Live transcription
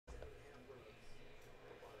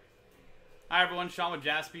Hi everyone, Sean with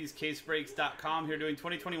JaspysCaseBreaks.com here doing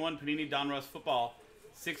 2021 Panini Donruss Football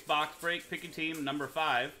 6-box break, pick your team, number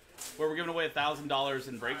 5, where we're giving away $1,000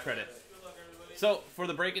 in break credit. So, for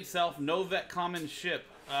the break itself, no vet common ship.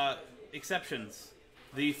 Exceptions.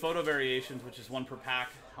 The photo variations, which is 1 per pack,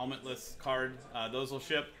 helmetless card, those will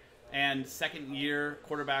ship. And second-year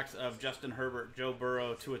quarterbacks of Justin Herbert, Joe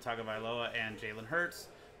Burrow, Tua Tagovailoa, and Jalen Hurts,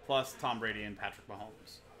 plus Tom Brady and Patrick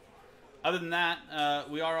Mahomes. Other than that,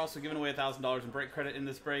 we are also giving away $1,000 in break credit in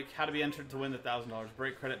this break. How to be entered to win the $1,000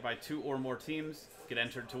 break credit by 2 or more teams. Get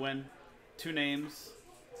entered to win. 2 names,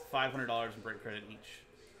 $500 in break credit each.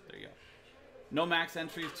 There you go. No max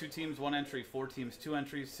entries, 2 teams, 1 entry, 4 teams, 2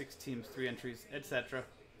 entries, 6 teams, 3 entries, etc.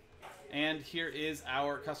 And here is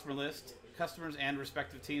our customer list. Customers and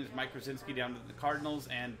respective teams: Mike Brzezinski down to the Cardinals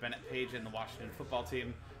and Bennett Page in the Washington football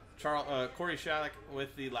team. Corey Shalek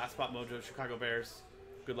with the Last Spot Mojo Chicago Bears.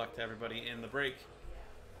 Good luck to everybody in the break.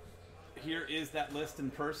 Here is that list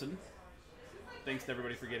in person. Thanks to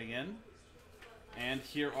everybody for getting in. And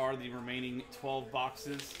here are the remaining 12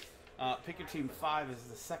 boxes. Pick your team 5 is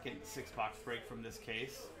the second 6-box break from this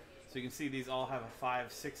case. So you can see these all have a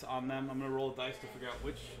 5, 6 on them. I'm going to roll the dice to figure out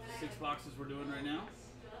which 6 boxes we're doing right now.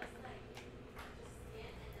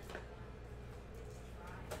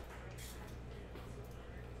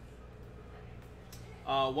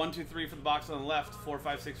 One, 2, 3 for the box on the left, 4,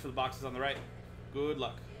 5, 6 for the boxes on the right. Good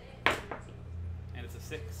luck. And it's a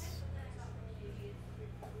 6.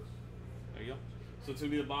 There you go. So it's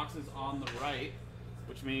going to be the boxes on the right,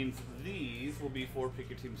 which means these will be for pick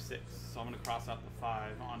your team 6. So I'm going to cross out the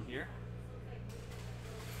 5 on here.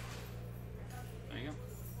 There you go.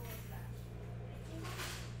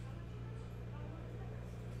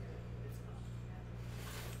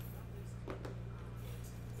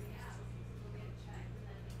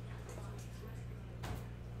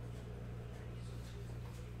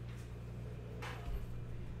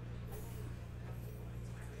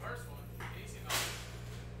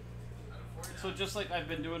 So just like I've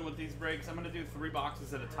been doing with these breaks, I'm going to do 3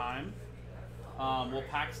 boxes at a time. We'll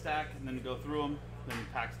pack stack and then go through them, then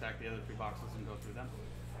pack stack the other 3 boxes and go through them.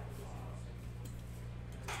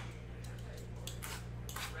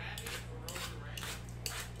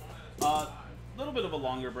 A little bit of a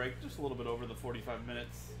longer break, just a little bit over the 45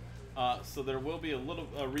 minutes. So there will be a little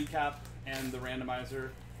recap and the randomizer.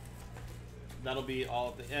 That'll be all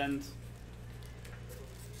at the end.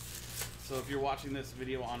 So if you're watching this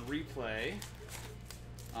video on replay,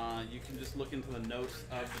 you can just look into the notes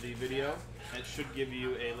of the video. It should give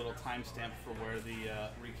you a little timestamp for where the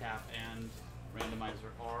recap and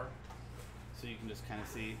randomizer are. So you can just kind of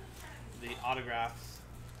see the autographs,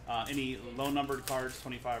 any low-numbered cards,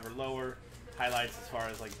 25 or lower, highlights as far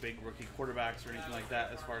as like big rookie quarterbacks or anything like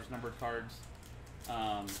that as far as numbered cards,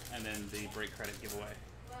 and then the break credit giveaway.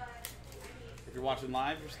 If you're watching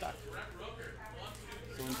live, you're stuck.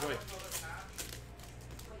 So enjoy.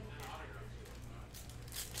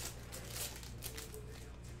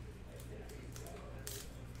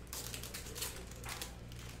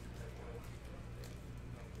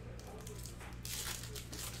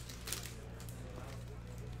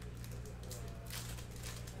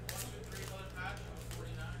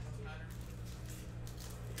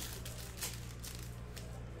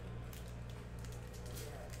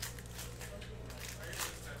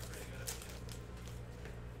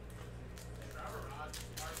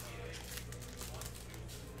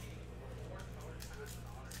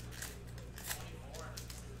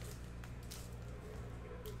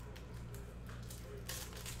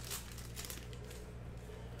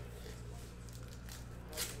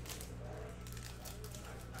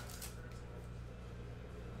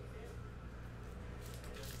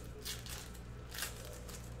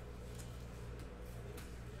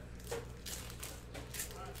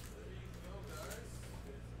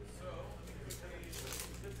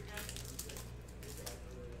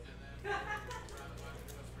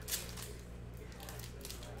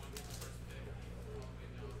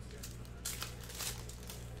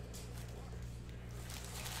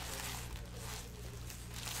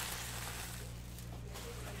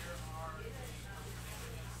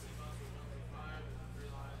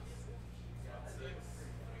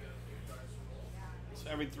 So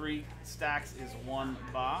every 3 stacks is 1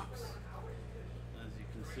 box, as you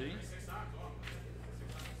can see.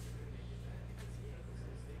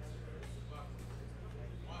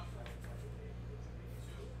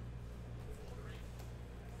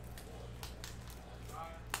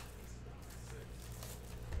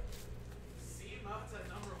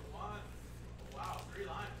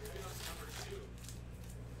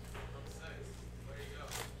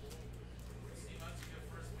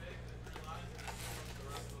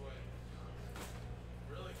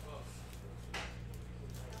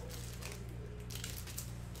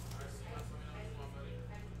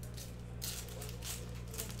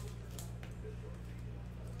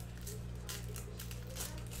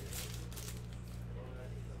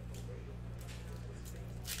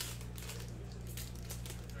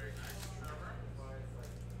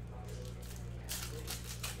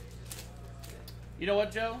 You know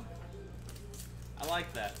what, Joe? I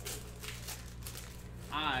like that.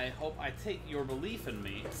 I hope I take your belief in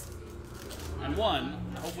me. And one,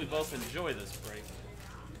 I hope we both enjoy this break.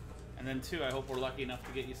 And then two, I hope we're lucky enough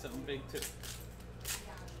to get you something big too.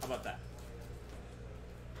 How about that?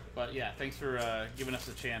 But yeah, thanks for giving us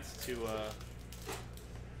a chance to.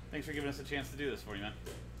 Thanks for giving us a chance to do this for you, man.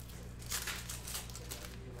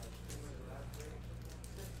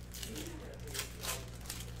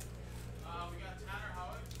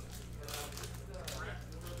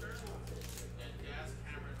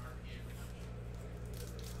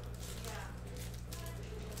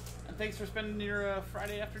 And thanks for spending your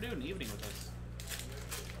Friday afternoon, evening with us.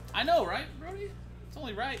 I know, right, Brody? It's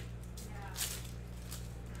only right.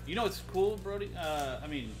 You know what's cool, Brody? I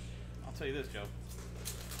mean, I'll tell you this, Joe.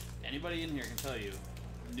 Anybody in here can tell you,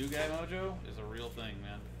 new guy mojo is a real thing,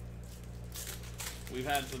 man. We've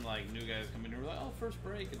had some like new guys come in here, like, oh, first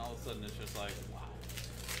break, and all of a sudden it's just like, wow.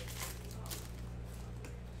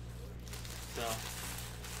 So.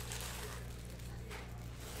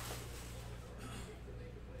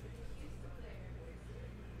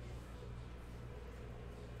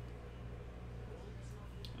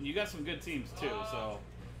 And you got some good teams too, so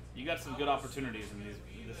you got some good opportunities in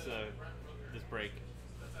this break.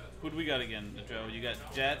 Who do we got again, Joe? You got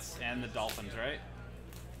Jets and the Dolphins, right?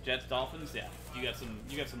 Jets, Dolphins, yeah. You got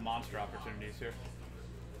some monster opportunities here.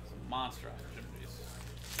 Some monster opportunities.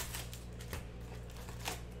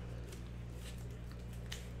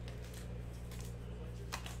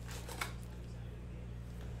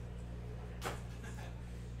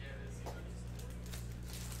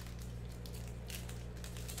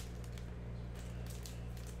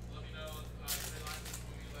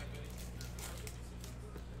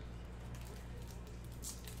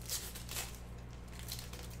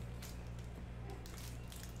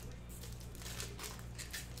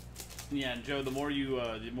 Yeah, and Joe, the more you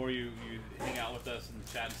hang out with us and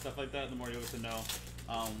chat and stuff like that, the more you get to know.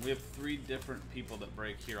 We have 3 different people that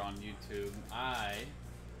break here on YouTube. I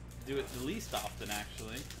do it the least often,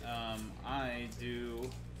 actually. I do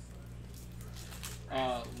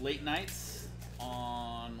late nights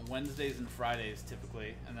on Wednesdays and Fridays,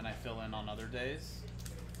 typically, and then I fill in on other days.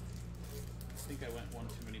 I think I went one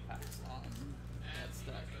too many packs on that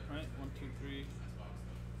stack, right? 1, 2, 3.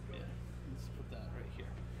 Yeah, let's put that right here.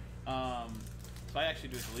 So I actually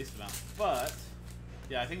do it the least amount, but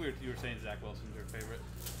yeah, I think you were saying Zach Wilson's your favorite.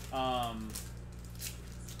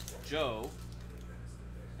 Joe,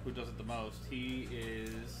 who does it the most, he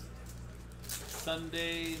is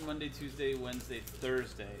Sunday, Monday, Tuesday, Wednesday,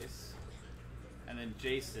 Thursdays, and then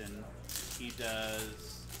Jason, he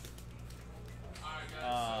does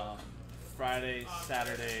Friday,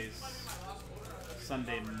 Saturdays,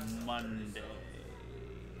 Sunday, Monday.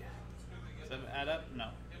 Does that add up? No.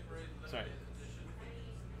 Sorry.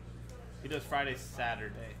 He does Friday,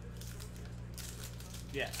 Saturday.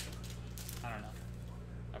 Yeah. I don't know.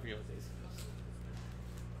 I forget what days he does.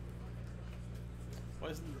 Why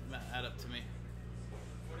doesn't that add up to me?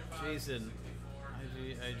 Jason.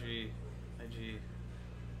 IG.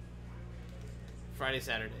 Friday,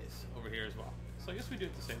 Saturdays over here as well. So I guess we do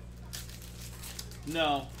it the same.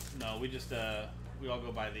 No, we just we all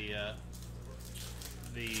go by the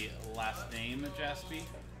last name of Jaspy.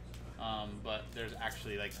 But there's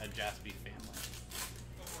actually like a Jaspy family.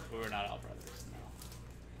 But we're not all brothers, no.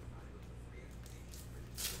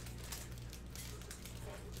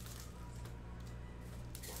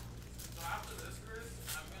 So after this, Chris,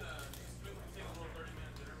 I'm gonna take a little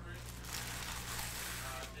 30-minute dinner break.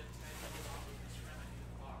 Did 10 minutes off with Mr. at 8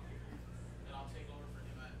 o'clock. And I'll take over for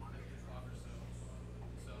him at 8 o'clock or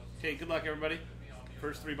so. Okay, good luck, everybody.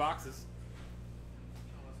 First 3 boxes.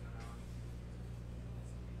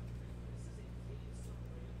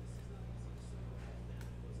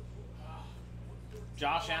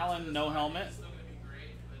 Josh Allen, no helmet.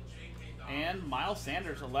 And Miles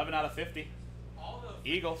Sanders, 11 out of 50.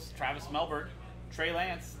 Eagles, Travis Melberg. Trey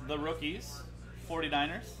Lance, the rookies.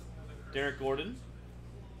 49ers, Derek Gordon.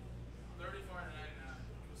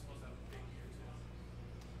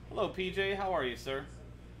 Hello, PJ. How are you, sir?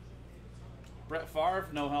 Brett Favre,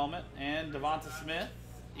 no helmet. And Devonta Smith,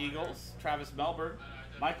 Eagles. Travis Melberg.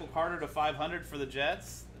 Michael Carter to 500 for the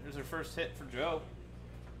Jets. There's our first hit for Joe.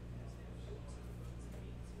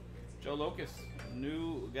 Joe Locust,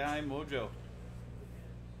 new guy mojo.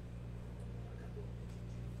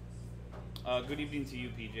 Good evening to you,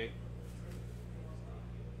 PJ.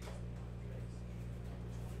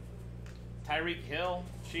 Tyreek Hill,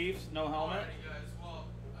 Chiefs, no helmet. Alrighty, guys. Well,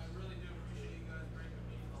 I really do appreciate you guys breaking with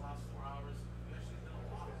me for the last 4 hours. We actually did a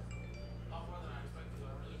lot more than I expected, so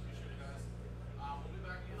I really appreciate it, guys. We'll be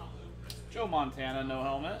back in on Loop. Joe Montana, no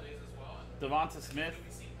helmet. as well. Devonta Smith,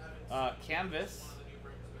 canvas.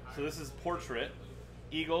 So this is portrait.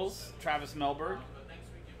 Eagles, Travis Melberg. But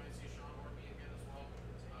next week you might see Sean Orby again as well.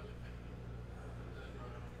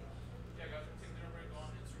 Yeah, guys, we're taking the break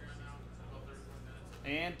on Instagram now. It's about 34 minutes.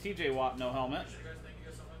 And TJ Watt, no helmet. Appreciate you guys. Thank you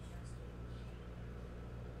guys so much.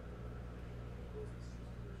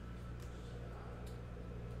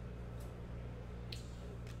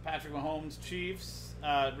 Patrick Mahomes, Chiefs.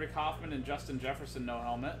 Rick Hoffman and Justin Jefferson, no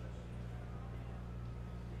helmet.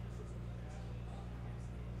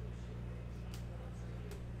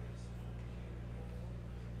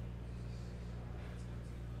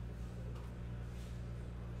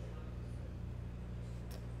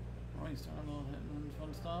 Oh, he's starting a little hitting and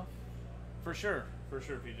fun stuff. For sure,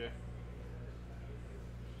 PJ.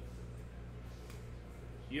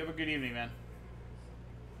 You have a good evening, man.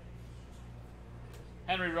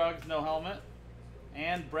 Henry Ruggs, no helmet.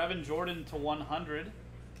 And Brevin Jordan to 100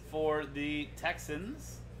 for the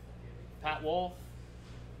Texans. Pat Wolf.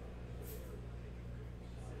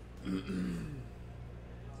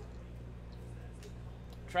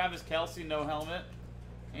 Travis Kelce, no helmet.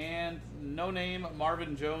 And no-name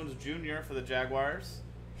Marvin Jones Jr. for the Jaguars.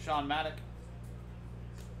 Sean Maddock.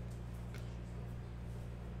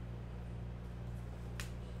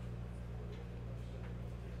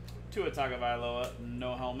 Tua Tagovailoa,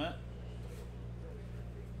 no helmet.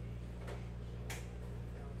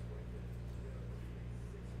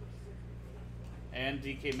 And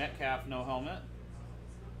DK Metcalf, no helmet.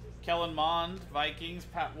 Kellen Mond, Vikings,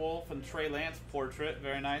 Pat Wolf, and Trey Lance portrait.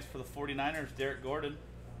 Very nice for the 49ers, Derek Gordon.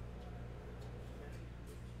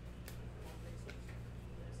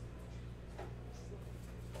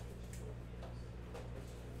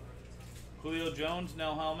 Julio Jones,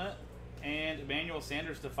 no helmet. And Emmanuel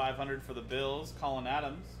Sanders to 500 for the Bills, Colin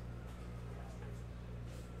Adams.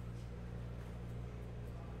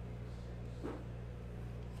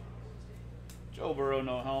 Joe Burrow,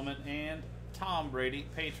 no helmet. And Tom Brady,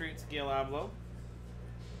 Patriots, Gil Abloh.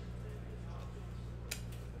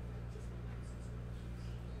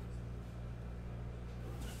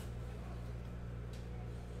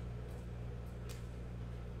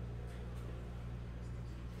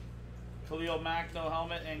 Khalil Mack, no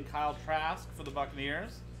helmet, and Kyle Trask for the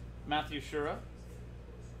Buccaneers. Matthew Shura.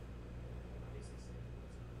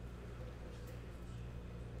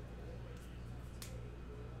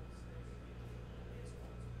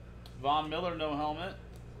 Von Miller, no helmet,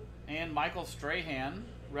 and Michael Strahan,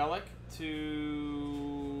 relic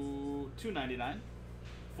to $2.99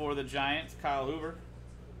 for the Giants, Kyle Hoover.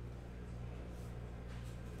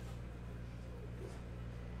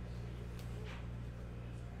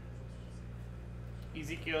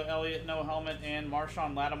 Ezekiel Elliott, no helmet, and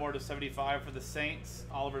Marshawn Lattimore to 75 for the Saints,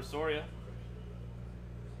 Oliver Soria.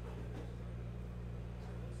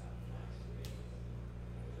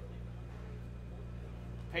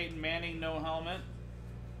 Peyton Manning, no helmet.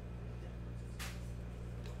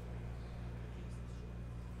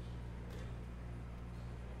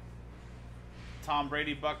 Tom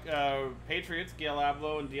Brady, Patriots, Gil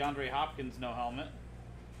Abloh, and DeAndre Hopkins, no helmet.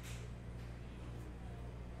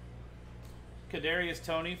 Kadarius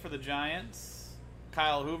Toney for the Giants,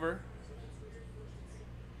 Kyle Hoover.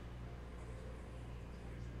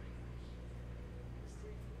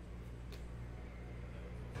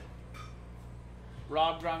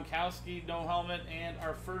 Rob Gronkowski, no helmet, and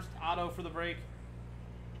our first auto for the break,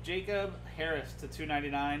 Jacob Harris to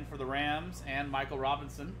 $2.99 for the Rams, and Michael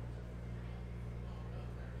Robinson.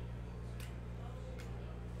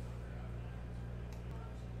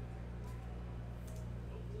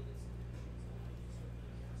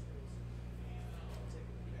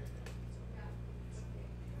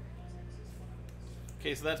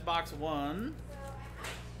 Okay, so that's box one.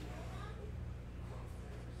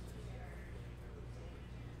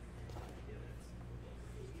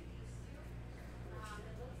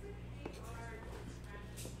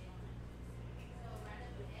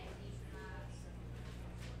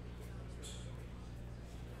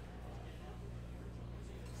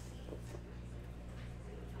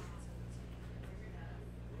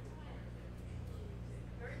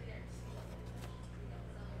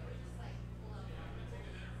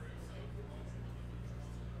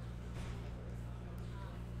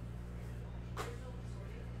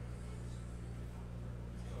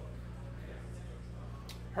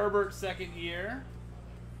 Herbert, second year.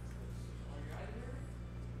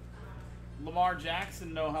 Lamar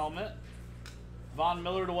Jackson, no helmet. Von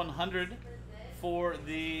Miller to 100 for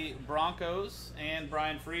the Broncos, and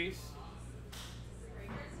Brian Freese.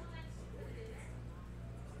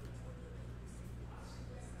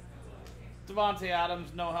 Devontae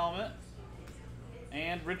Adams, no helmet.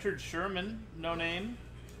 And Richard Sherman, no name.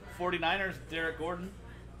 49ers, Derek Gordon.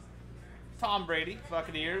 Tom Brady,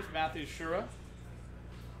 Buccaneers, Matthew Shura.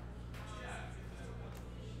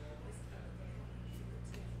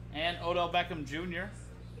 And Odell Beckham Jr.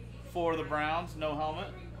 for the Browns, no helmet.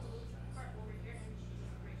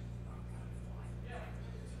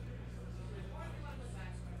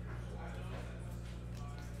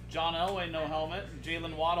 John Elway, no helmet.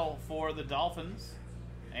 Jalen Waddle for the Dolphins.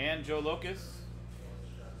 And Joe Locust.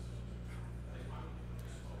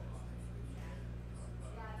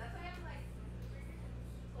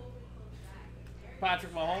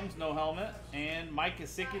 Patrick Mahomes, no helmet. And Mike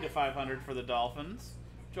Gesicki to 500 for the Dolphins.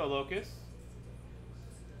 Joe Locust.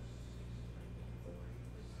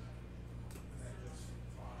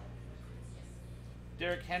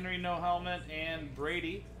 Derrick Henry, no helmet. And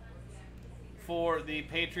Brady for the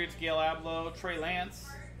Patriots, Gail Abloh. Trey Lance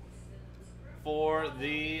for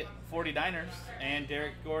the 49ers. And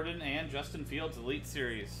Derek Gordon and Justin Fields, Elite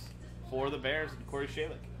Series for the Bears and Corey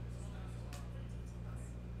Shalik.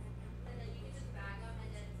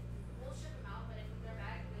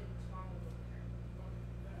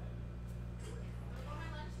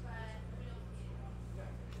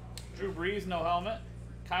 Drew Brees, no helmet.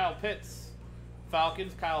 Kyle Pitts,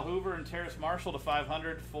 Falcons, Kyle Hoover and Terrace Marshall to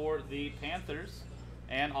 500 for the Panthers.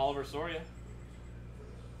 And Oliver Soria.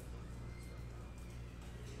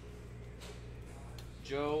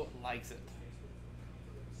 Joe likes it.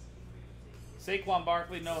 Saquon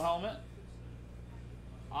Barkley, no helmet.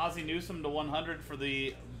 Ozzie Newsome to 100 for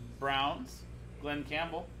the Browns. Glenn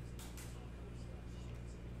Campbell.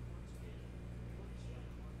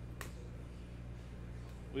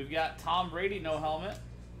 We've got Tom Brady, no helmet.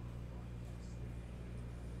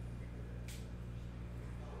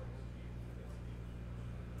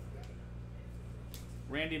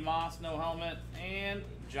 Randy Moss, no helmet. And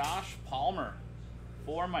Josh Palmer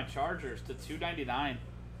for my Chargers to 299.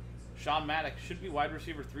 Sean Maddox should be wide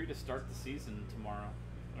receiver 3 to start the season tomorrow.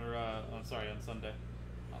 Or, I'm sorry, on Sunday.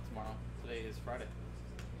 Not tomorrow. Today is Friday.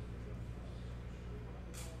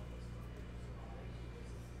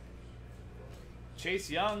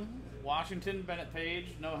 Chase Young, Washington, Bennett Page,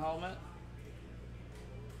 no helmet.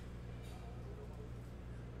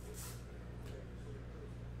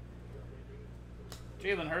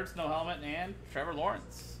 Jalen Hurts, no helmet. And Trevor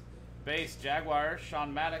Lawrence. Base, Jaguars,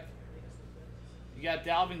 Sean Maddox. You got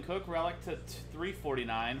Dalvin Cook, relic to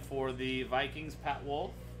 349 for the Vikings, Pat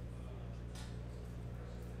Wolf.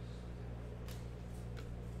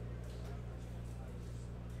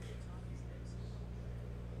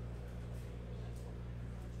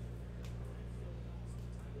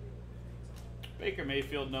 Baker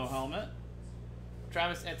Mayfield, no helmet.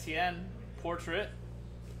 Travis Etienne, portrait.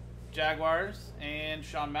 Jaguars, and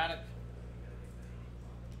Sean Maddox.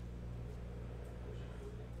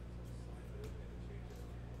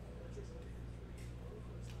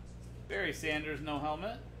 Barry Sanders, no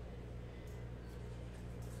helmet.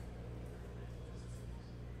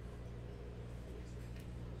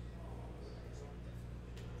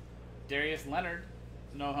 Darius Leonard,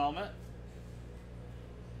 no helmet.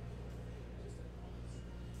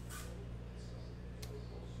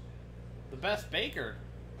 The best Baker.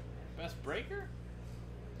 Best breaker?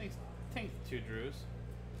 I think 2 Drews.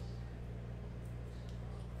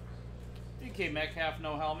 DK Metcalf,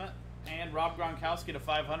 no helmet. And Rob Gronkowski to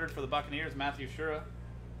 500 for the Buccaneers, Matthew Shura.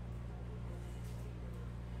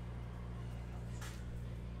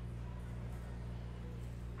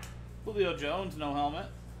 Julio Jones, no helmet.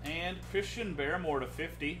 And Christian Barmore to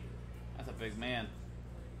 50. That's a big man.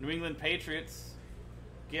 New England Patriots,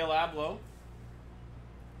 Gail Abloh.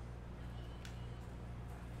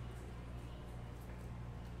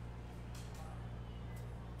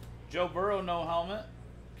 Joe Burrow, no helmet.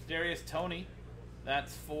 Kadarius Toney,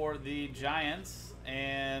 that's for the Giants.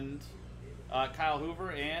 And Kyle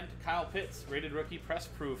Hoover and Kyle Pitts, rated rookie, press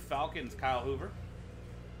proof, Falcons, Kyle Hoover.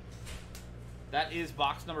 That is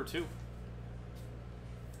box number 2.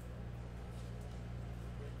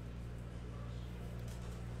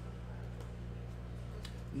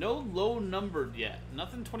 No low numbered yet.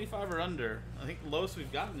 Nothing 25 or under. I think the lowest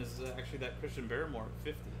we've gotten is actually that Christian Barmore at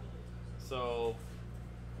 50. So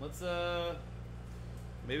let's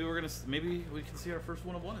maybe we can see our first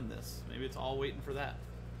 1 of 1 in this. Maybe it's all waiting for that.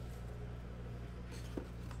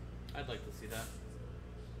 I'd like to see that.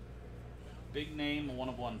 Big name 1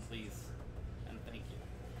 of 1, please. And thank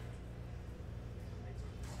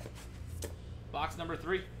you. Box number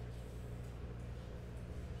 3.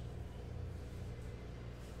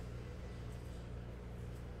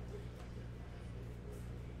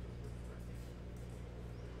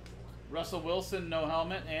 Russell Wilson, no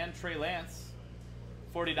helmet, and Trey Lance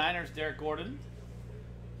 49ers, Derek Gordon.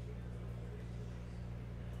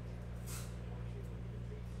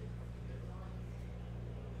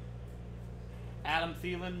 Adam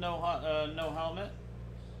Thielen, no helmet.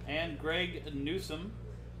 And Greg Newsome,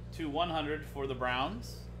 /100 for the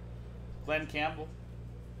Browns. Glenn Campbell.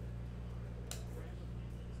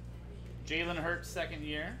 Jalen Hurts, second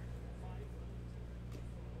year.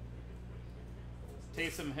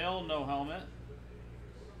 Taysom Hill, no helmet.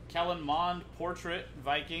 Kellen Mond, portrait,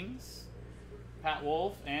 Vikings. Pat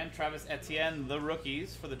Wolf and Travis Etienne, the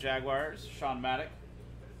rookies for the Jaguars. Sean Maddock.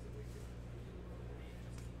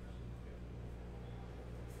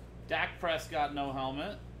 Dak Prescott, no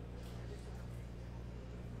helmet.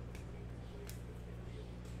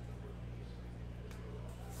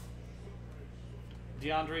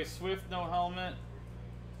 DeAndre Swift, no helmet.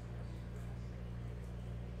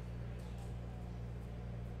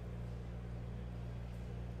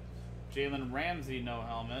 Jalen Ramsey, no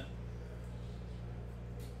helmet.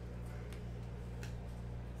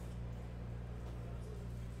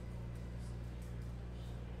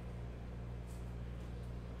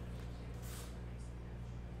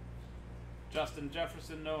 Justin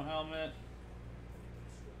Jefferson, no helmet.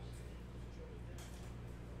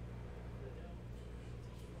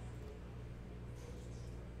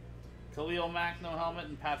 Khalil Mack, no helmet,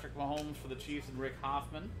 and Patrick Mahomes for the Chiefs and Rick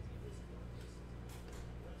Hoffman.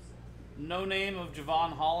 No name of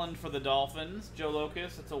Javon Holland for the Dolphins. Joe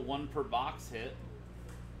Locus, it's a 1 per box hit.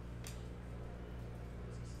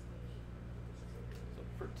 So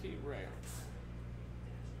pretty rare.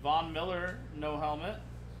 Von Miller, no helmet.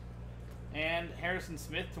 And Harrison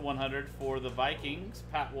Smith /100 for the Vikings.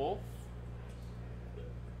 Pat Wolf.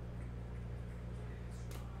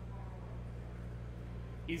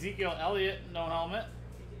 Ezekiel Elliott, no helmet.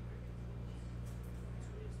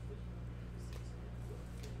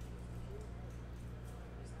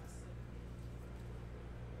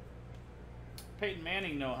 Peyton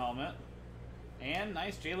Manning, no helmet. And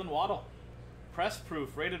nice Jalen Waddle. Press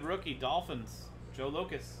proof, rated rookie, Dolphins. Joe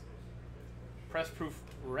Locus. Press proof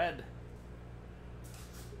red.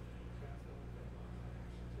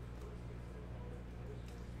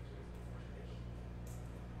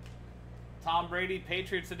 Tom Brady,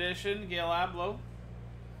 Patriots edition, Gail Abloh.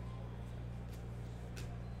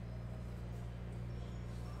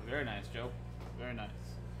 Very nice, Joe. Very nice.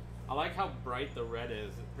 I like how bright the red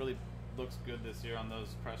is. It really looks good this year on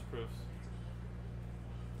those press proofs.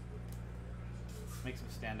 Makes them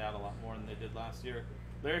stand out a lot more than they did last year.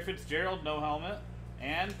 Larry Fitzgerald, no helmet.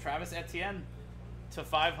 And Travis Etienne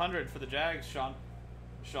 /500 for the Jags, Sean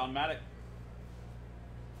Maddock.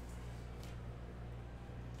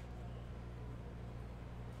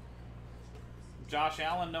 Josh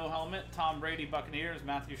Allen, no helmet. Tom Brady, Buccaneers,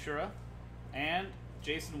 Matthew Shura. And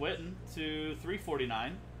Jason Witten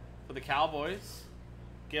 /349 for the Cowboys,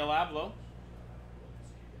 Gail Abloh.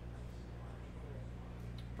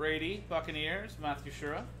 Brady, Buccaneers, Matthew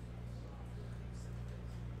Shura.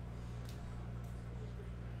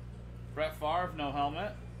 Brett Favre, no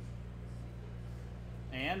helmet.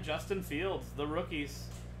 And Justin Fields, the rookies,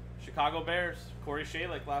 Chicago Bears, Corey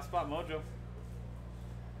Shalick, last spot mojo.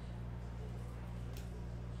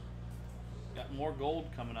 Got more gold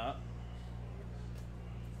coming up.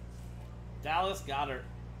 Dallas Goedert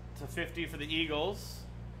 /50 for the Eagles.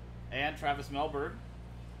 And Travis Melberg.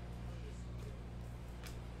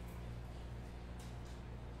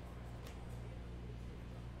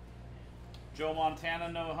 Joe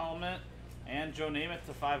Montana, no helmet. And Joe Namath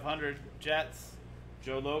 /500, Jets.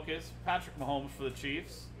 Joe Locus. Patrick Mahomes for the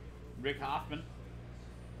Chiefs. Rick Hoffman.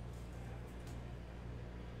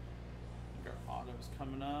 Our autos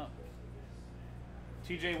coming up.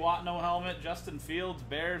 TJ Watt, no helmet. Justin Fields,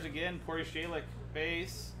 Bears again. Corey Shalick,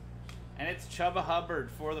 base. And it's Chuba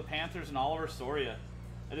Hubbard for the Panthers and Oliver Soria.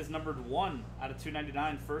 It is numbered 1 out of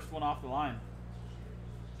 299. First one off the line.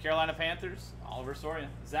 Carolina Panthers, Oliver Soria.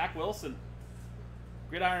 Zach Wilson.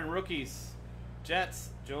 Gridiron Rookies. Jets,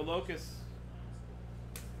 Joe Locus.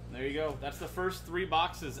 There you go. That's the first 3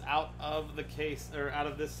 boxes out of the case, or out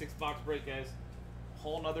of this 6-box break, guys.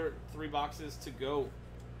 Whole nother 3 boxes to go.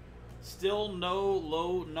 Still no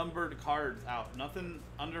low numbered cards out. Nothing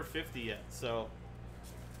under 50 yet. So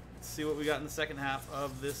let's see what we got in the second half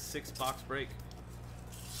of this 6-box break.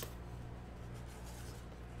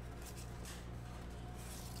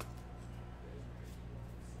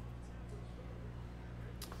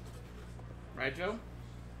 Right, Joe?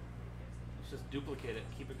 Let's just duplicate it.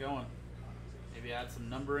 Keep it going. Maybe add some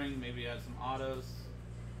numbering. Maybe add some autos.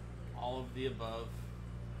 All of the above.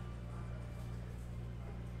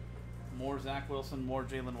 More Zach Wilson, more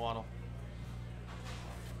Jalen Waddle.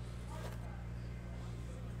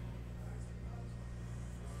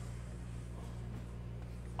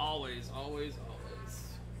 Always, always, always.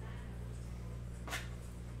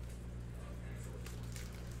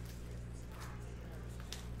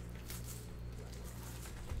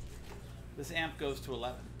 This amp goes to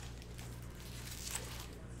 11.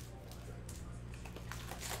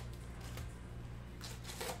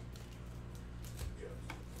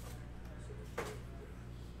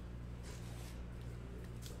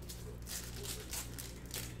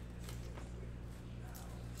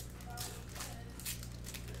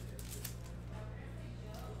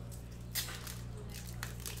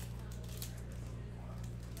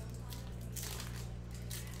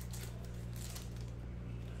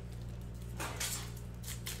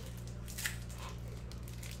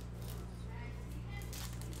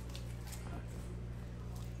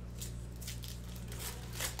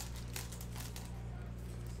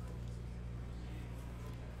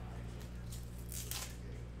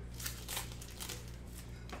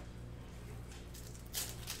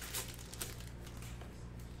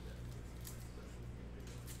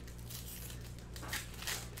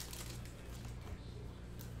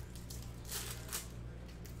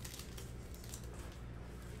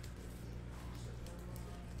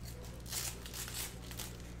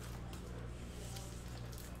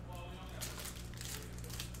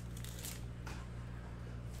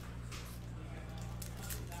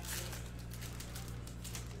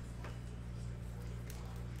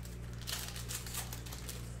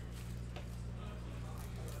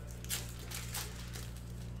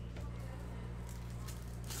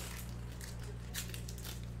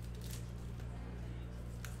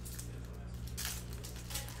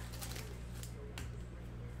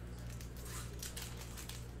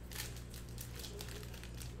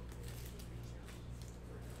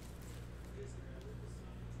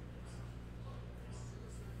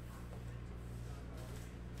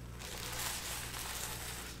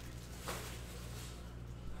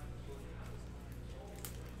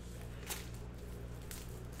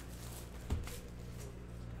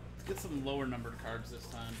 Get some lower numbered cards this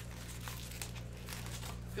time.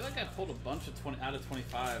 I feel like I pulled a bunch of 20 out of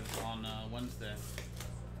 25 on Wednesday.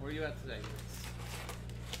 Where are you at today?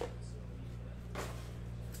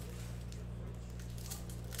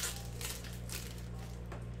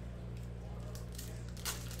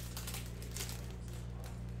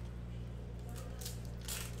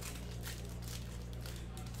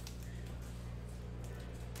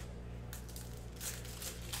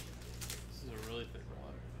 This is a really thick roll.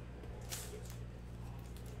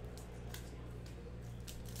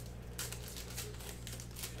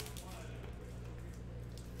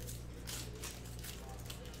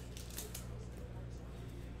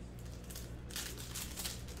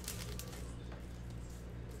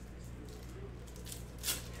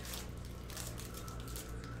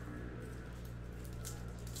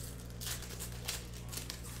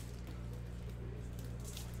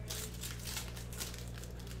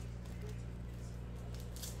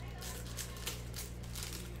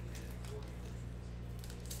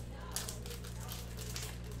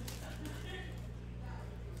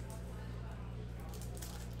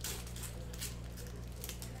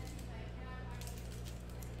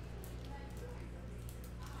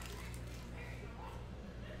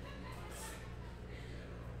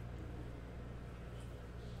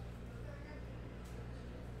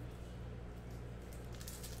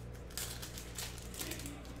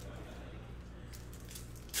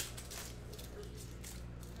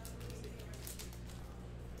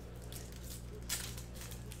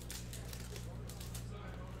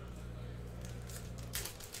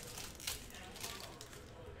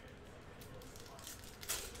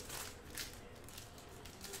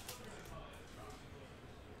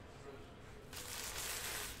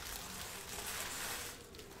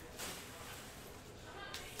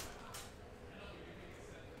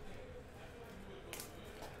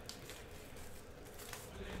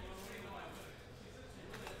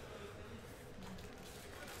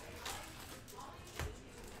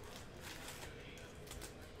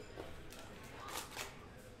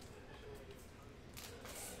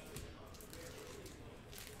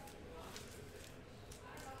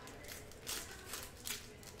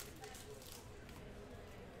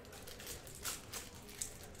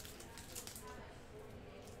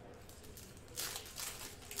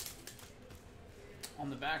 On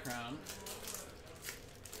the background,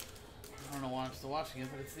 I don't know why I'm still watching it,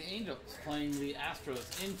 but it's the Angels playing the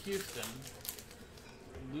Astros in Houston,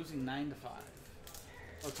 losing 9-5.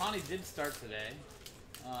 Otani did start today,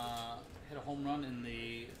 hit a home run in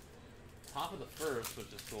the top of the first, which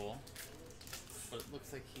is cool, but it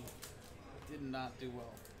looks like he did not do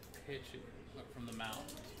well pitching from the mound.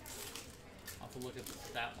 I'll have to look at the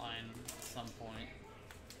stat line at some point.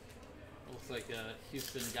 Looks like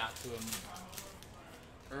Houston got to him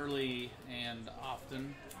early and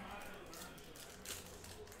often.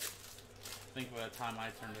 I think by the time I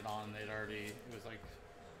turned it on, it was like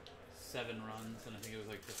 7 runs, and I think it was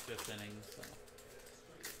like the 5th inning, so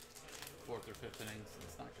 4th or 5th innings.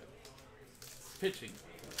 It's not good. It's pitching.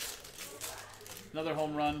 Another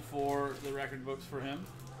home run for the record books for him.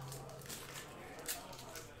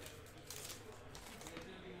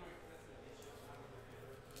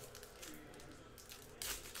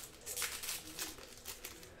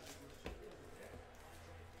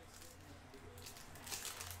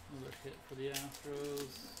 Another hit for the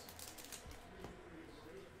Astros.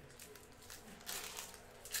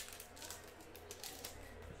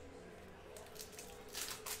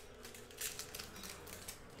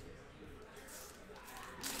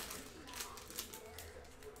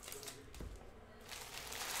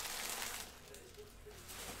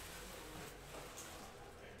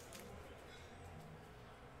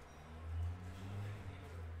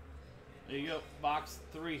 There you go, box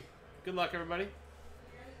 3. Good luck, everybody.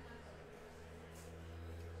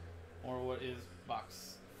 Or what is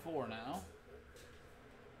box 4 now?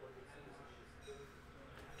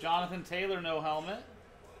 Jonathan Taylor, no helmet.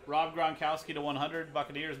 Rob Gronkowski to 100.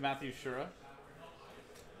 Buccaneers, Matthew Shura.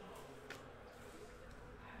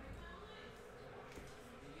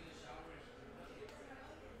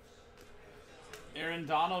 Aaron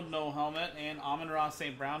Donald, no helmet. And Amon-Ra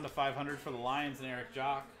St. Brown to 500 for the Lions and Eric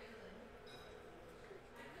Jock.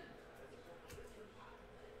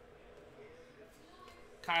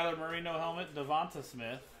 Kyler Murray, no helmet. Devonta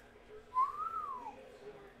Smith.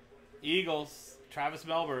 Eagles, Travis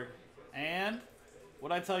Melberg. And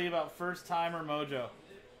what'd I tell you about first-timer mojo?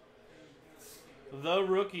 The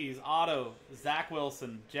rookies, auto, Zach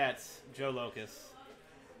Wilson, Jets, Joe Locust.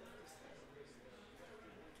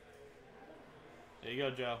 There you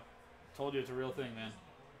go, Joe. Told you it's a real thing, man.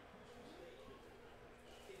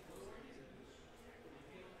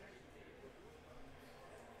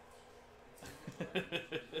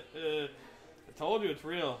 I told you it's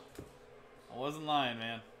real. I wasn't lying,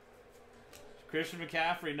 man. Christian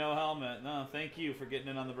McCaffrey, no helmet. No, thank you for getting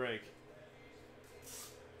in on the break.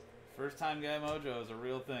 First time guy mojo is a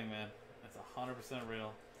real thing, man. That's 100%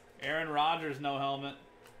 real. Aaron Rodgers, no helmet.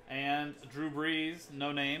 And Drew Brees,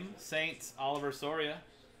 no name. Saints, Oliver Soria.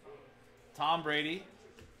 Tom Brady.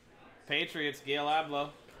 Patriots, Gail Abloh.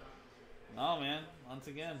 No, man. Once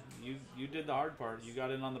again, you did the hard part. You got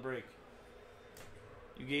in on the break.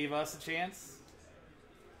 You gave us a chance.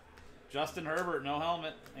 Justin Herbert, no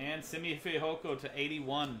helmet. And Simi Fehoko to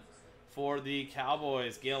 81 for the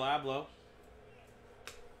Cowboys. Gail Abloh.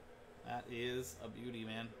 That is a beauty,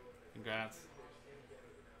 man. Congrats.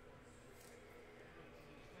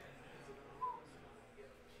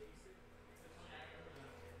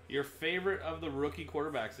 Your favorite of the rookie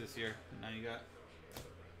quarterbacks this year. Now you got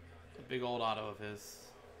a big old auto of his.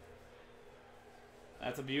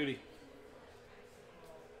 That's a beauty.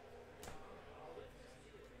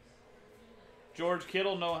 George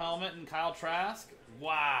Kittle, no helmet, and Kyle Trask.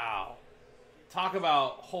 Wow. Talk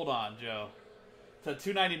about, hold on, Joe. To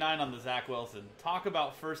 299 on the Zach Wilson. Talk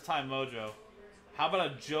about first-time mojo. How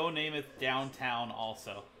about a Joe Namath downtown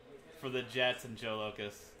also for the Jets and Joe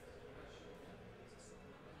Locust?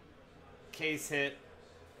 Case hit,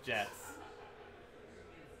 Jets.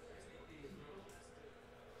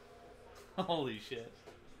 Holy shit.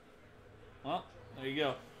 Well, there you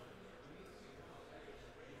go.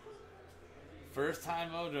 First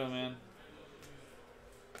time mojo, man.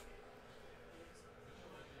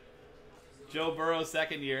 Joe Burrow,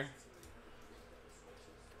 second year.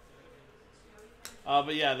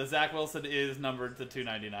 But yeah, the Zach Wilson is numbered to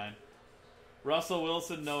 299. Russell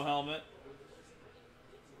Wilson, no helmet.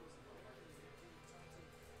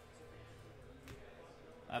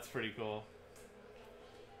 That's pretty cool.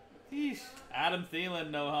 Eesh. Adam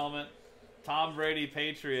Thielen, no helmet. Tom Brady,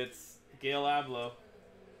 Patriots. Gail Abloh.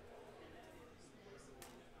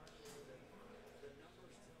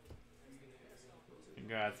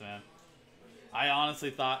 Congrats, man. I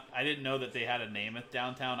honestly thought, I didn't know that they had a Namath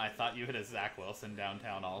downtown. I thought you had a Zach Wilson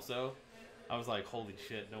downtown also. I was like, holy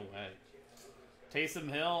shit, no way. Taysom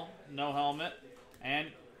Hill, no helmet. And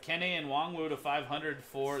Kenny and Nwangwu to 500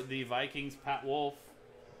 for the Vikings, Pat Wolf.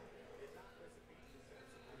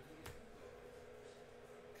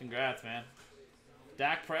 Congrats, man.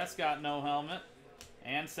 Dak Prescott, no helmet.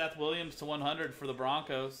 And Seth Williams to 100 for the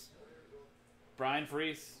Broncos. Brian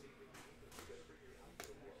Freese.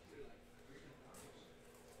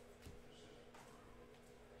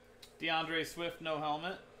 DeAndre Swift, no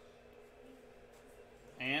helmet.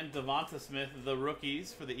 And Devonta Smith, the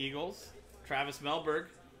rookies for the Eagles. Travis Melberg.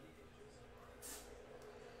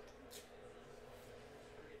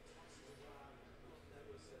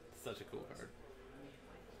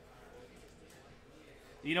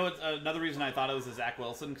 You know what? Another reason I thought it was a Zach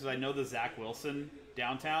Wilson, because I know the Zach Wilson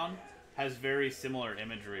downtown has very similar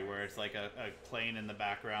imagery, where it's like a plane in the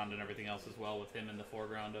background and everything else as well, with him in the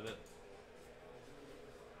foreground of it.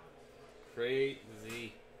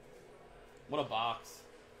 Crazy. What a box.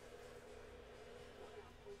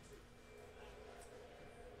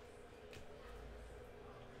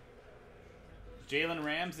 Jalen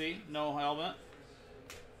Ramsey, no helmet.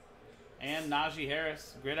 And Najee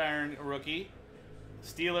Harris, gridiron rookie.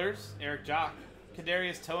 Steelers, Eric Jock.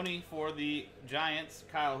 Kadarius Toney for the Giants,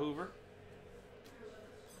 Kyle Hoover.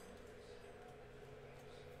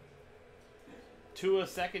 Tua,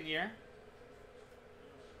 second year.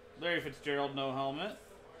 Larry Fitzgerald, no helmet.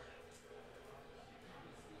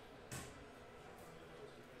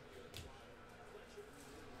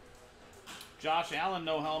 Josh Allen,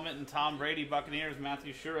 no helmet. And Tom Brady, Buccaneers,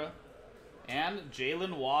 Matthew Shura. And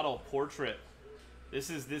Jalen Waddle, portrait. This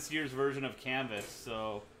is this year's version of Canvas.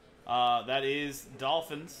 So that is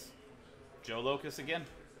Dolphins. Joe Locus again.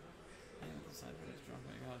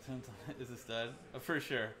 Is this dead? For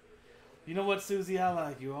sure. You know what, Susie? I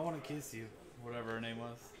like you. I want to kiss you. Whatever her name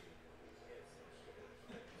was.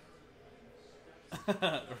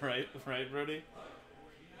 Right, Brody?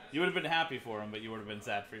 You would have been happy for him, but you would have been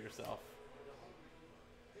sad for yourself.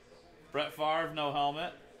 Brett Favre, no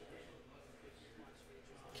helmet.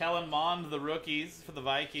 Kellen Mond, the rookies for the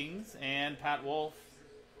Vikings, and Pat Wolf.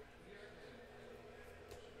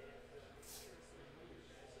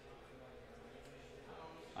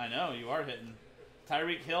 I know, you are hitting.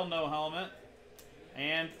 Tyreek Hill, no helmet.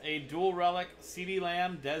 And a dual relic, CeeDee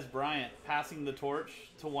Lamb, Des Bryant, passing the torch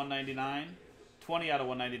to 199. 20 out of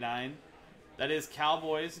 199. That is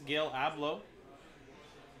Cowboys, Gail Abloh.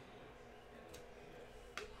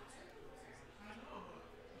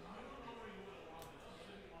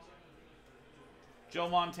 Joe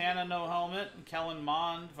Montana, no helmet. Kellen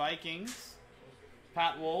Mond, Vikings.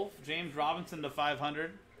 Pat Wolf, James Robinson to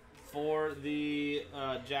 500 for the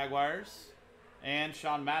Jaguars. And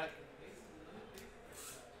Sean Maddock.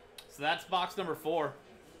 So that's box number 4.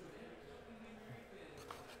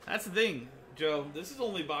 That's the thing, Joe. This is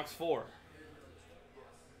only box 4.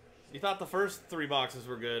 You thought the first 3 boxes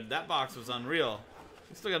were good. That box was unreal.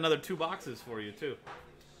 We still got another 2 boxes for you, too.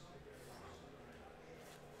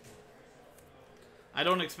 I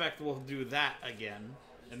don't expect we'll do that again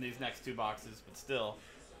in these next 2 boxes, but still,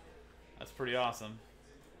 that's pretty awesome.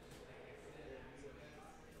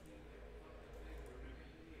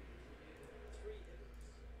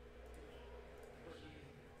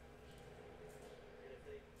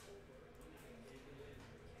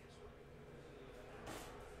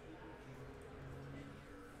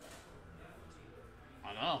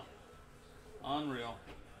 I know. Unreal.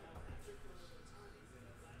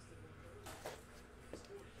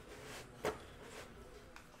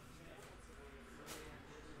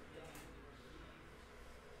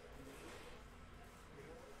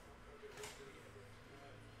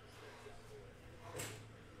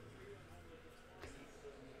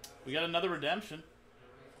 We got another redemption.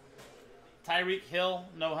 Tyreek Hill,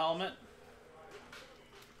 no helmet.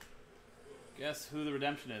 Guess who the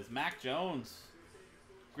redemption is? Mac Jones.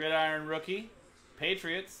 Gridiron rookie.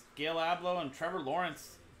 Patriots, Gail Abloh and Trevor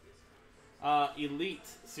Lawrence. Elite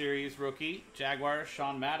Series rookie. Jaguars,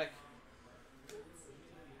 Sean Maddock.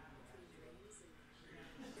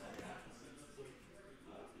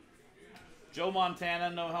 Joe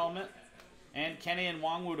Montana, no helmet. And Kenny and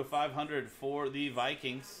Nwangwu to 500 for the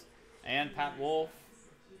Vikings. And Pat Wolf.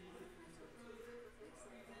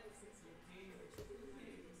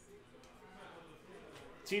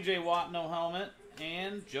 TJ Watt, no helmet.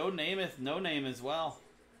 And Joe Namath, no name as well.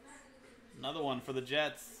 Another one for the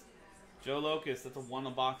Jets. Joe Locust, that's a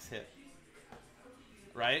 1-a-box hit.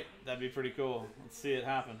 Right? That'd be pretty cool. Let's see it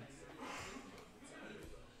happen.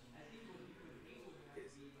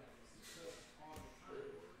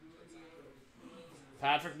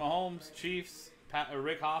 Patrick Mahomes, Chiefs.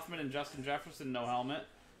 Rick Hoffman and Justin Jefferson, no helmet.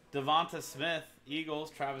 Devonta Smith,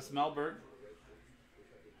 Eagles. Travis Melberg.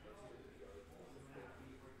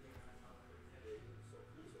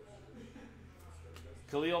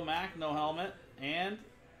 Khalil Mack, no helmet. And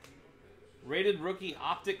rated rookie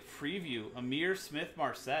optic preview, Amir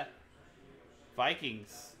Smith-Marset.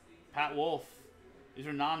 Vikings. Pat Wolf. These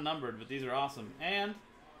are non-numbered, but these are awesome. And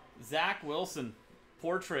Zach Wilson,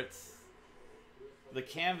 portraits. The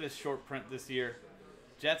Canvas short print this year.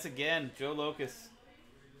 Jets again, Joe Locust.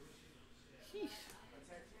 Sheesh.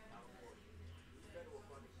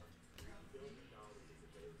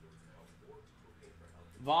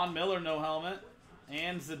 Von Miller, no helmet.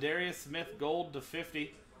 And Zadarius Smith, gold to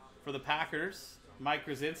 50 for the Packers. Mike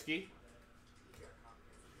Krasinski.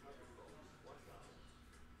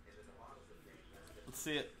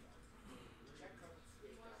 see it.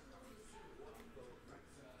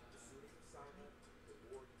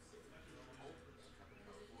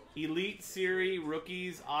 Elite Series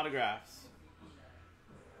Rookies Autographs.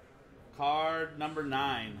 Card number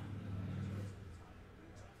 9.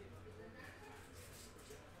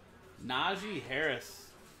 Najee Harris.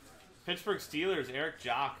 Pittsburgh Steelers, Eric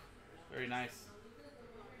Jock. Very nice.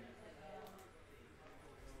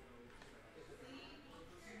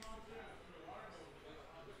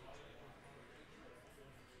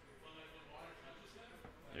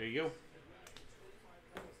 There you go.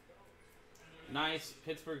 Nice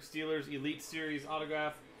Pittsburgh Steelers Elite Series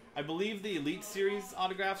autograph. I believe the Elite Series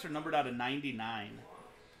autographs are numbered out of 99,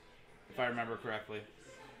 if I remember correctly.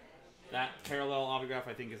 That parallel autograph,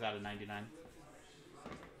 I think, is out of 99.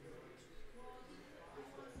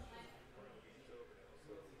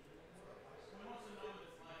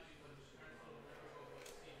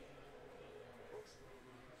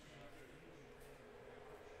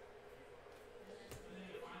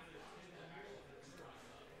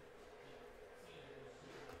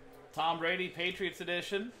 Tom Brady, Patriots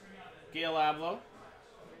edition. Gail Abloh.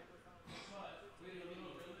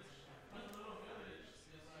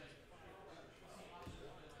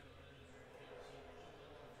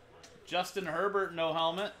 Justin Herbert, no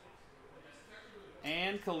helmet.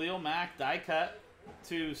 And Khalil Mack, die cut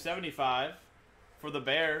to 75 for the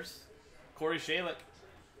Bears. Corey Shalick.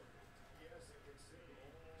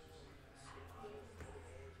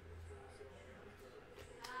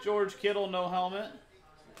 George Kittle, no helmet.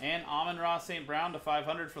 And Amon-Ra St. Brown to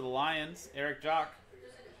 500 for the Lions. Eric Jock.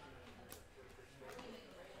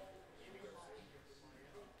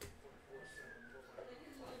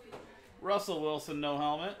 Russell Wilson, no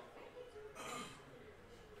helmet.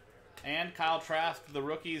 And Kyle Trask, the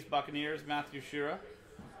rookies, Buccaneers, Matthew Shira.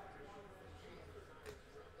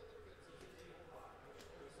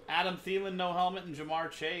 Adam Thielen, no helmet, and Jamar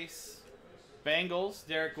Chase. Bengals,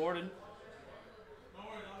 Derek Gordon.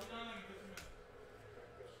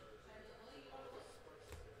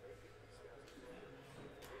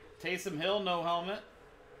 Taysom Hill, no helmet.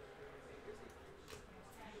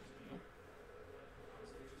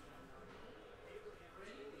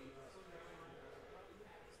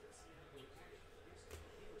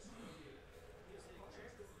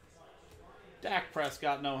 Dak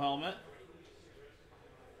Prescott, no helmet.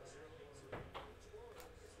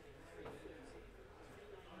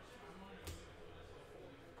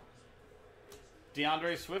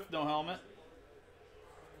 DeAndre Swift, no helmet.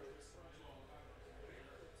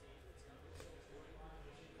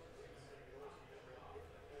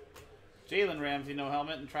 Jalen Ramsey, no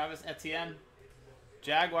helmet, and Travis Etienne.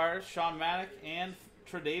 Jaguars, Sean Maddock, and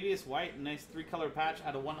Tre'Davious White. Nice 3-color patch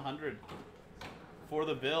out of 100 for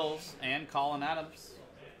the Bills, and Colin Adams.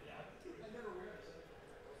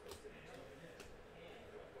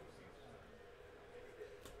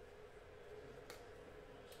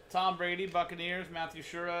 Tom Brady, Buccaneers, Matthew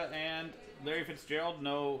Shura, and Larry Fitzgerald,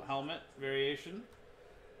 no helmet variation.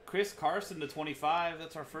 Chris Carson to 25.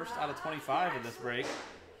 That's our first out of 25 in this break.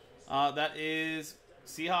 That is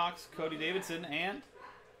Seahawks, Cody Davidson, and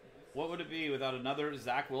what would it be without another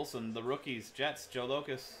Zach Wilson, the rookies, Jets, Joe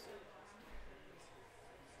Locus.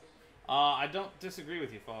 I don't disagree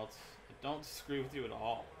with you, Faults. I don't disagree with you at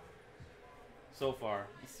all. So far.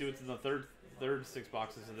 Let's see what's in the third 6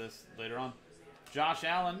 boxes of this later on. Josh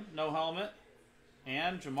Allen, no helmet,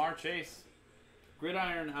 and Jamar Chase.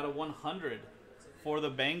 Gridiron out of 100 for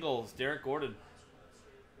the Bengals, Derek Gordon.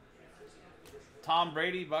 Tom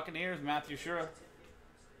Brady, Buccaneers, Matthew Shura.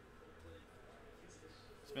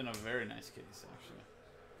 It's been a very nice case, actually.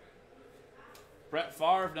 Brett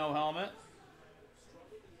Favre, no helmet.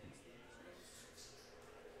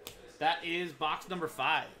 That is box number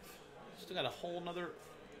 5. Still got a whole nother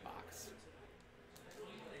box.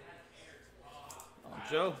 Oh,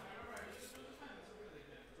 Joe.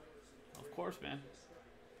 Of course, man.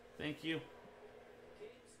 Thank you.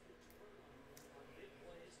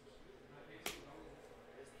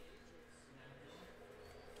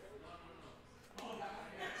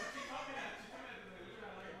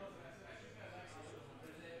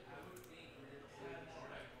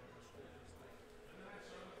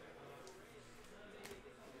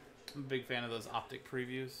 I'm a big fan of those optic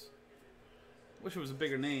previews. Wish it was a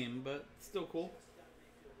bigger name, but still cool.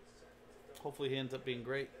 Hopefully he ends up being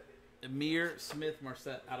great. Amir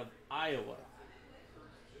Smith-Marset out of Iowa.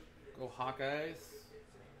 Go Hawkeyes.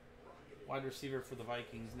 Wide receiver for the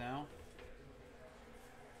Vikings now.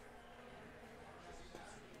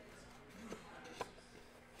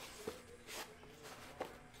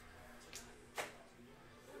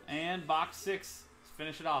 And box 6. Let's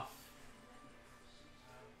finish it off.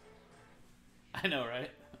 I know, right?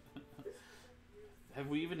 Have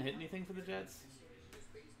we even hit anything for the Jets?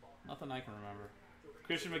 Nothing I can remember.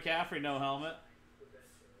 Christian McCaffrey, no helmet.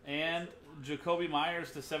 And Jacoby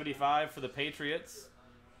Myers to 75 for the Patriots.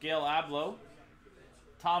 Gail Abloh.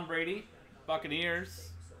 Tom Brady,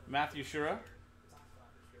 Buccaneers. Matthew Shura.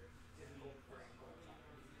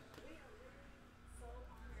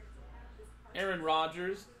 Aaron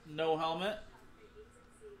Rodgers, no helmet.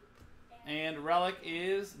 And relic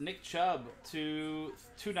is Nick Chubb to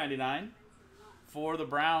 299 for the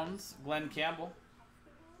Browns. Glenn Campbell.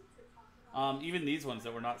 Even these ones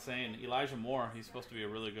that we're not saying. Elijah Moore, he's supposed to be a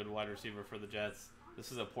really good wide receiver for the Jets.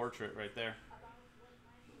 This is a portrait right there.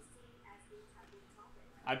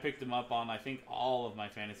 I picked him up on, I think, all of my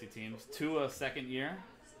fantasy teams. Tua, second year.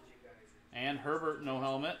 And Herbert, no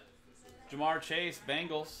helmet. Jamar Chase,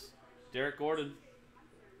 Bengals. Derek Gordon.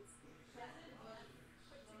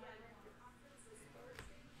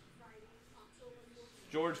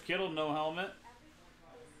 George Kittle, no helmet.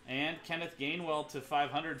 And Kenneth Gainwell to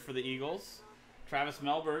 500 for the Eagles. Travis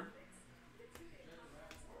Melbourne.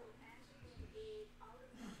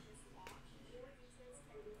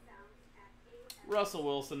 Russell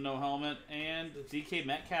Wilson, no helmet. And DK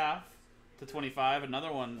Metcalf to 25.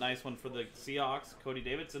 Another one, nice one for the Seahawks. Cody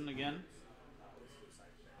Davidson again.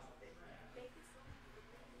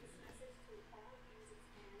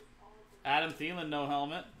 Adam Thielen, no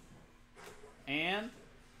helmet. And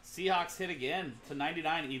Seahawks hit again to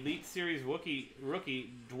 99. Elite Series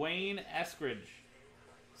rookie Dwayne Eskridge.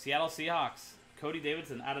 Seattle Seahawks. Cody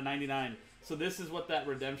Davidson out of 99. So this is what that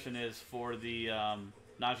redemption is for the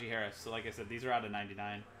Najee Harris. So like I said, these are out of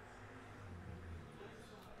 99.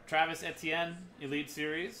 Travis Etienne, Elite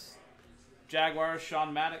Series. Jaguars,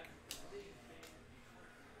 Sean Maddock.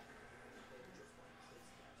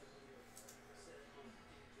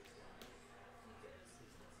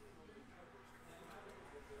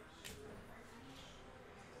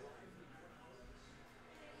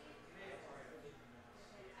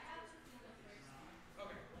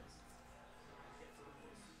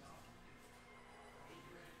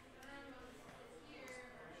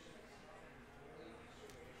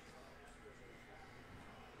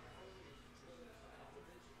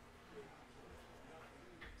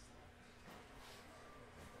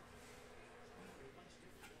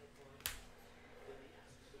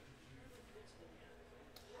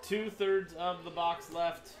 Two-thirds of the box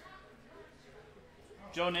left.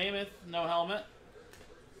 Joe Namath, no helmet.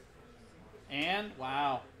 And,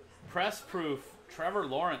 wow, press proof, Trevor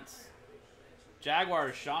Lawrence.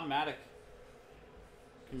 Jaguars, Sean Maddock.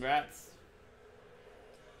 Congrats.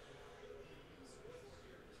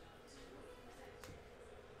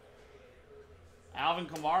 Alvin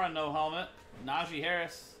Kamara, no helmet. Najee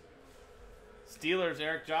Harris. Steelers,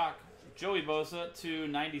 Eric Jock. Joey Bosa to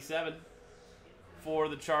 97. For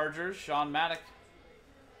the Chargers, Sean Maddock.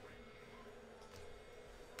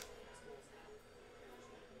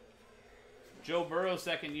 Joe Burrow,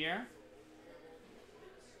 second year.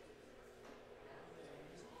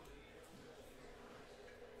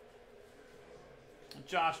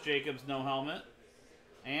 Josh Jacobs, no helmet.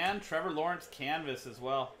 And Trevor Lawrence canvas as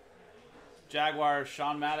well. Jaguars,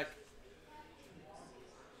 Sean Maddock.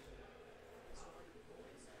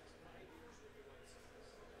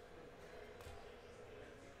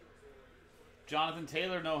 Jonathan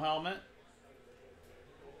Taylor, no helmet.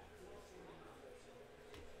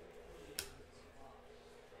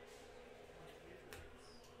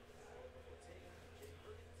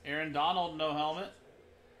 Aaron Donald, no helmet.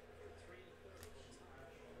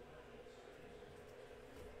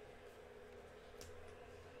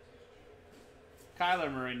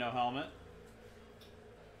 Kyler Murray, no helmet.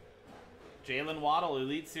 Jalen Waddle,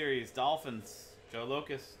 Elite Series, Dolphins, Joe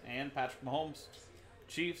Locust, and Patrick Mahomes.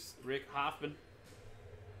 Chiefs, Rick Hoffman.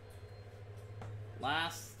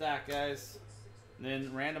 Last stack, guys. And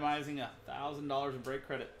then randomizing $1,000 in break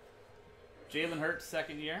credit. Jalen Hurts,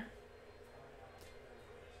 second year.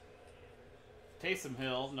 Taysom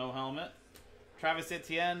Hill, no helmet. Travis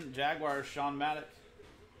Etienne, Jaguars, Sean Maddock.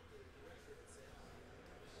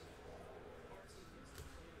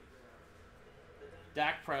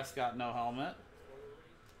 Dak Prescott, no helmet.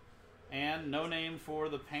 And no name for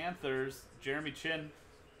the Panthers, Jeremy Chin.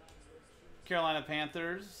 Carolina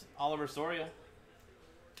Panthers, Oliver Soria.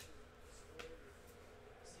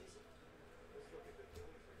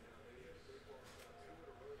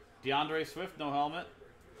 DeAndre Swift, no helmet.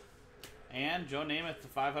 And Joe Namath to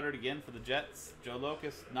 500 again for the Jets. Joe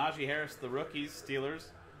Locust. Najee Harris, the rookies, Steelers.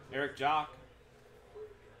 Eric Jock.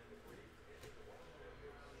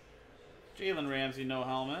 Jalen Ramsey, no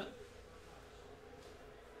helmet.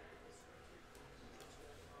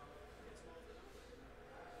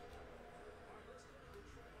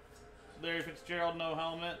 Larry Fitzgerald, no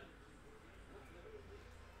helmet.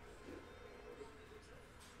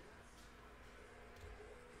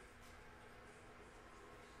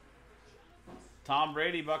 Tom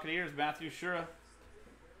Brady, Buccaneers, Matthew Shura.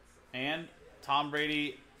 And Tom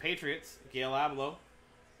Brady, Patriots, Gail Abloh.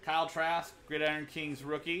 Kyle Trask, Gridiron Kings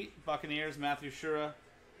rookie, Buccaneers, Matthew Shura.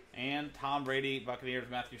 And Tom Brady, Buccaneers,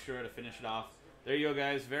 Matthew Shura to finish it off. There you go,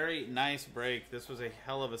 guys. Very nice break. This was a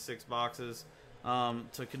hell of a 6 boxes.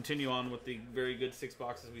 To continue on with the very good 6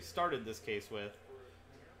 boxes we started this case with.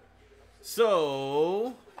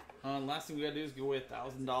 So, last thing we gotta do is go away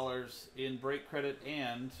 $1,000 in break credit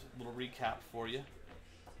and a little recap for you.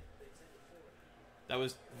 That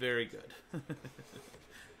was very good.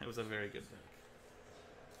 That was a very good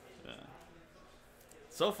break.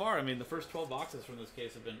 So far, I mean, the first 12 boxes from this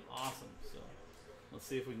case have been awesome. So let's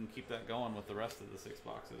see if we can keep that going with the rest of the 6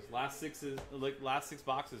 boxes. Last 6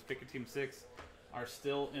 boxes, pick a team 6, are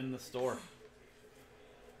still in the store.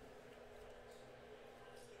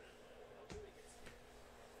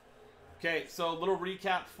 Okay, so a little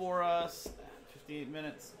recap for us. 58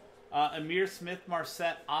 minutes. Amir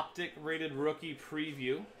Smith-Marset Optic Rated Rookie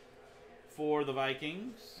Preview for the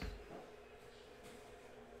Vikings.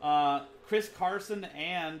 Chris Carson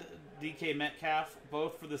and DK Metcalf,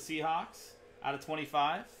 both for the Seahawks, out of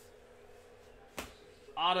 25.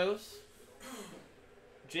 Autos.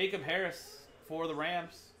 Jacob Harris for the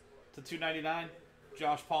Rams to 299.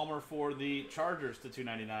 Josh Palmer for the Chargers to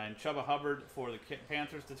 299. Chuba Hubbard for the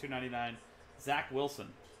Panthers to 299. Zach Wilson,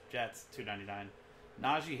 Jets, 299.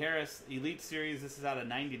 Najee Harris, Elite Series, this is out of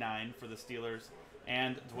 99 for the Steelers.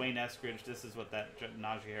 And Dwayne Eskridge, this is what that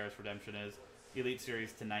Najee Harris redemption is. Elite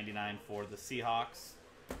Series to 99 for the Seahawks.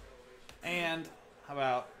 And how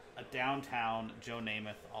about a downtown Joe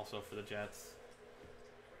Namath also for the Jets.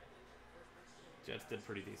 Jets did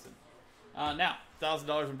pretty decent. Now,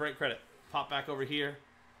 $1,000 in break credit. Pop back over here.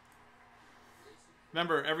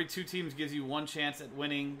 Remember, every 2 teams gives you 1 chance at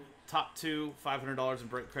winning. Top 2, $500 in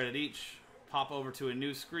break credit each. Pop over to a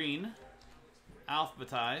new screen.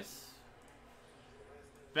 Alphabetize.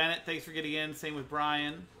 Bennett, thanks for getting in. Same with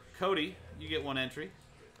Brian. Cody, you get 1 entry.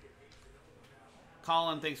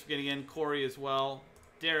 Colin, thanks for getting in. Corey as well.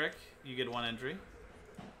 Derek, you get 1 entry.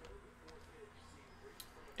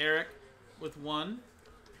 Eric with 1.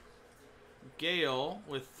 Gail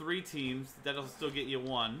with 3 teams. That'll still get you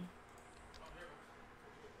 1.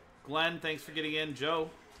 Glenn, thanks for getting in. Joe,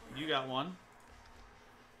 you got 1.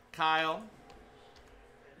 Kyle,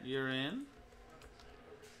 you're in.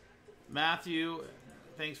 Matthew,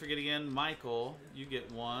 thanks for getting in. Michael, you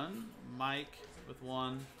get 1. Mike with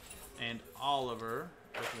 1. And Oliver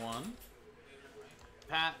with 1.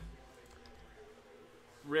 Pat,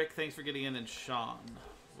 Rick, thanks for getting in. And Sean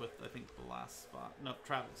with, I think, the last spot. No,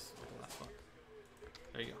 Travis with the last spot.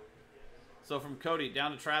 There you go. So from Cody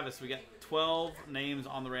down to Travis, we got 12 names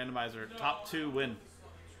on the randomizer. Top 2 win.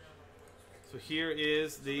 So here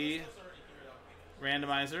is the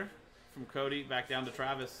randomizer from Cody back down to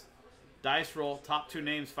Travis. Dice roll, top 2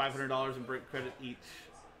 names, $500 in break credit each.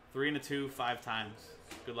 3 and a 2, 5 times.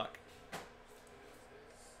 Good luck.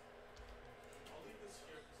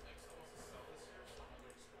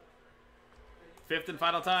 Fifth and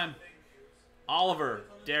final time. Oliver,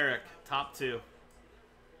 Derek, top 2.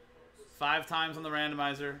 5 times on the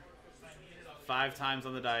randomizer. 5 times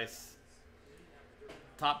on the dice.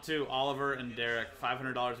 Top 2, Oliver and Derek.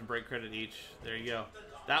 $500 in break credit each. There you go.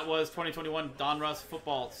 That was 2021 Donruss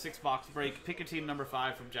Football 6-box break. Pick a team number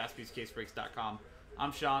 5 from jaspyscasebreaks.com.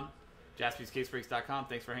 I'm Sean, jaspyscasebreaks.com.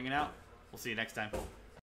 Thanks for hanging out. We'll see you next time.